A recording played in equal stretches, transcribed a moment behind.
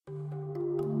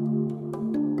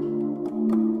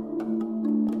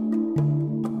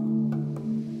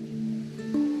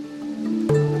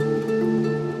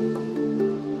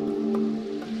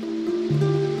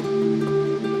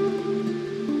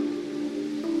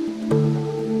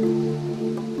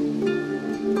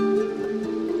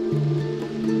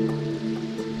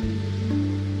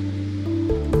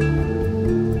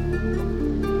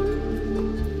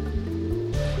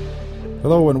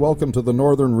Hello and welcome to the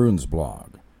Northern Runes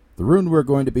blog. The rune we're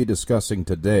going to be discussing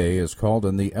today is called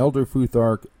in the Elder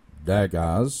Futhark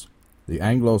Dagaz, the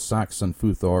Anglo-Saxon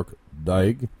Futhorc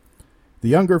Daeg. The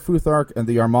younger Futhark and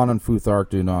the Armanan Futhark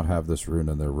do not have this rune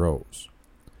in their rows.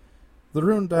 The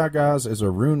rune Dagaz is a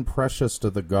rune precious to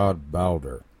the god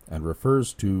Balder and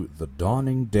refers to the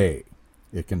dawning day.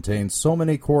 It contains so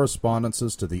many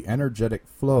correspondences to the energetic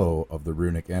flow of the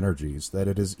runic energies that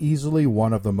it is easily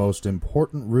one of the most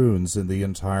important runes in the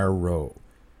entire row.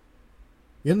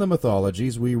 In the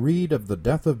mythologies, we read of the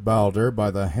death of Balder by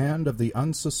the hand of the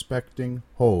unsuspecting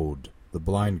Hod, the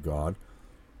blind god,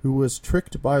 who was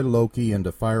tricked by Loki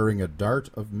into firing a dart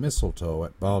of mistletoe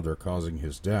at Balder, causing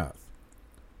his death.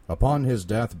 Upon his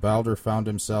death, Balder found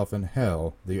himself in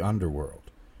Hel, the underworld.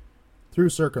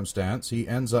 Through circumstance, he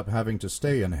ends up having to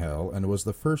stay in Hel and was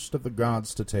the first of the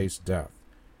gods to taste death.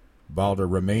 Balder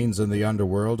remains in the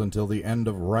underworld until the end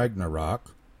of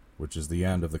Ragnarok, which is the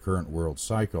end of the current world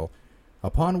cycle,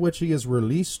 upon which he is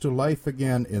released to life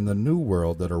again in the new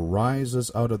world that arises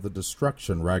out of the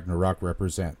destruction Ragnarok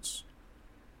represents.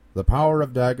 The power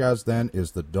of Dagaz, then,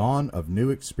 is the dawn of new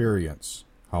experience,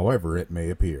 however it may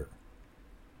appear.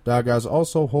 Dagaz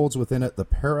also holds within it the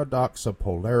paradox of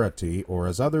polarity, or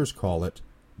as others call it,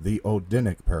 the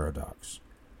Odinic paradox.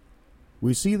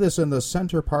 We see this in the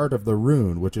center part of the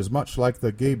rune, which is much like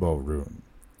the Gebo rune.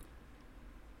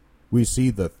 We see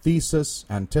the thesis,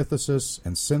 antithesis,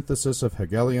 and synthesis of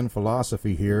Hegelian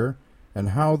philosophy here, and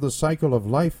how the cycle of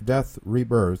life, death,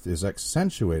 rebirth is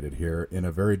accentuated here in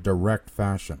a very direct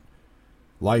fashion.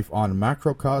 Life on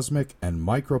macrocosmic and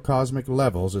microcosmic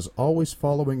levels is always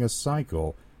following a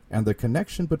cycle, and the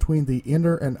connection between the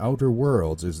inner and outer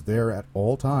worlds is there at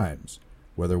all times,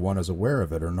 whether one is aware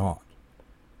of it or not.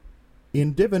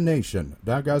 In divination,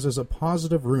 Dagaz is a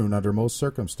positive rune under most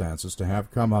circumstances to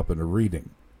have come up in a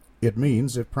reading. It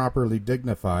means, if properly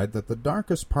dignified, that the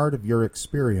darkest part of your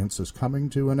experience is coming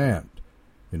to an end,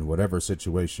 in whatever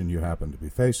situation you happen to be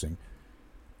facing,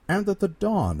 and that the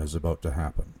dawn is about to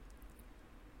happen.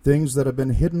 Things that have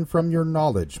been hidden from your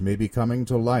knowledge may be coming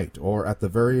to light, or at the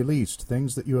very least,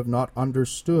 things that you have not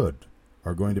understood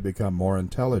are going to become more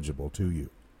intelligible to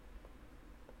you.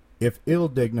 If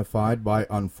ill-dignified by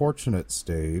unfortunate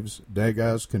staves,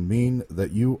 Dagaz can mean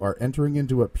that you are entering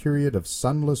into a period of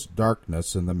sunless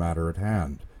darkness in the matter at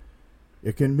hand.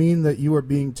 It can mean that you are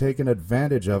being taken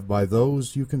advantage of by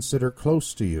those you consider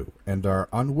close to you, and are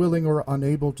unwilling or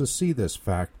unable to see this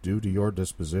fact due to your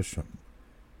disposition.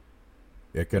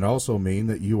 It can also mean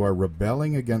that you are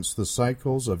rebelling against the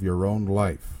cycles of your own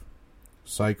life,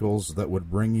 cycles that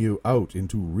would bring you out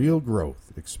into real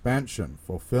growth, expansion,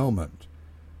 fulfillment,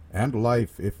 and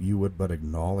life if you would but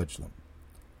acknowledge them.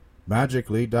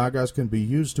 Magically, Dagaz can be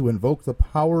used to invoke the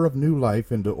power of new life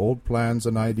into old plans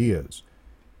and ideas.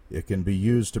 It can be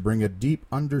used to bring a deep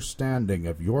understanding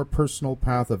of your personal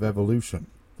path of evolution,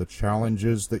 the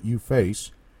challenges that you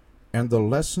face, and the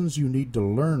lessons you need to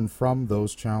learn from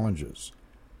those challenges.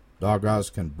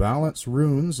 Dagaz can balance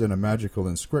runes in a magical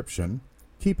inscription,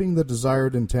 keeping the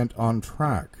desired intent on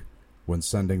track when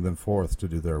sending them forth to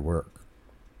do their work.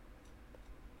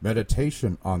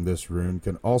 Meditation on this rune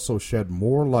can also shed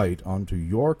more light onto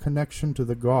your connection to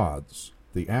the gods,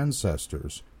 the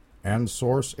ancestors, and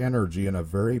source energy in a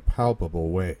very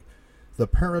palpable way. The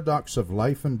paradox of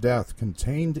life and death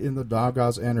contained in the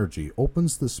Dagaz energy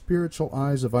opens the spiritual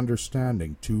eyes of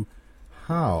understanding to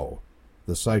how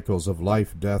the cycles of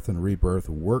life, death, and rebirth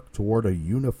work toward a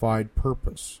unified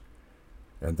purpose,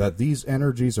 and that these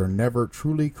energies are never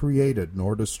truly created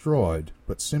nor destroyed,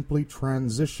 but simply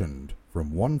transitioned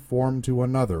from one form to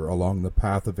another along the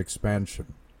path of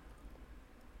expansion.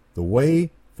 The way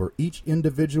for each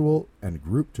individual and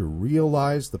group to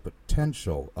realize the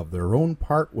potential of their own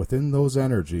part within those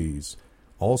energies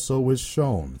also is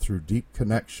shown through deep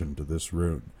connection to this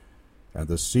rune, and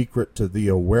the secret to the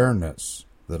awareness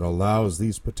that allows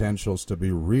these potentials to be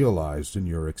realized in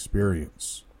your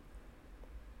experience.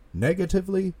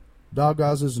 Negatively,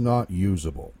 Dagaz is not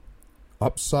usable.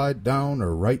 Upside down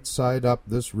or right side up,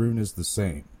 this rune is the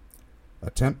same.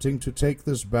 Attempting to take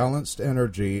this balanced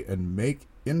energy and make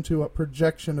into a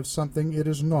projection of something it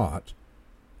is not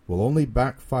will only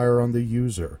backfire on the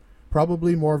user,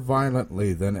 probably more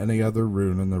violently than any other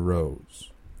rune in the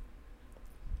rows.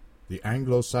 The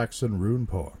Anglo-Saxon rune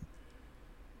poem.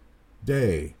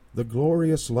 Day, the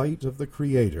glorious light of the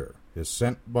Creator, is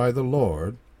sent by the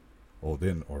Lord,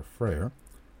 Odin or Freyr.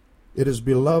 It is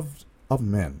beloved of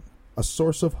men, a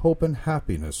source of hope and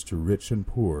happiness to rich and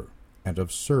poor, and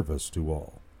of service to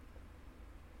all.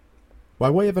 By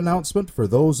way of announcement, for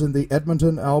those in the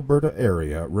Edmonton, Alberta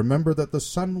area, remember that the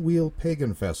Sunwheel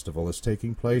Pagan Festival is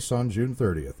taking place on June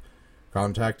 30th.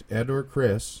 Contact Ed or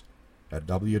Chris at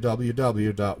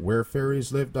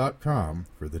www.wherefairies.live.com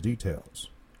for the details.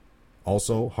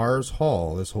 Also, Har's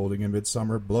Hall is holding a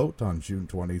Midsummer Bloat on June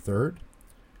 23rd.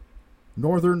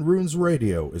 Northern Runes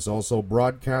Radio is also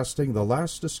broadcasting the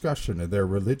last discussion in their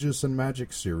Religious and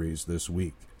Magic series this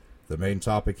week. The main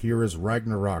topic here is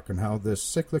Ragnarok and how this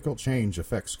cyclical change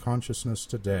affects consciousness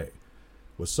today.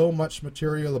 With so much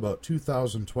material about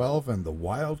 2012 and the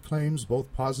wild claims,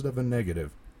 both positive and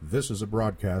negative, this is a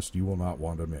broadcast you will not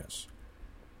want to miss.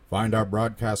 Find our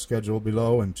broadcast schedule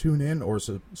below and tune in or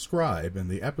subscribe in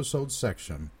the episodes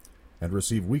section and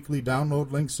receive weekly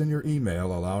download links in your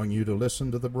email allowing you to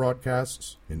listen to the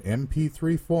broadcasts in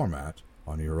MP3 format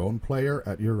on your own player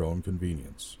at your own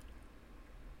convenience.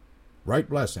 Right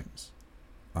blessings.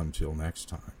 Until next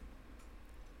time.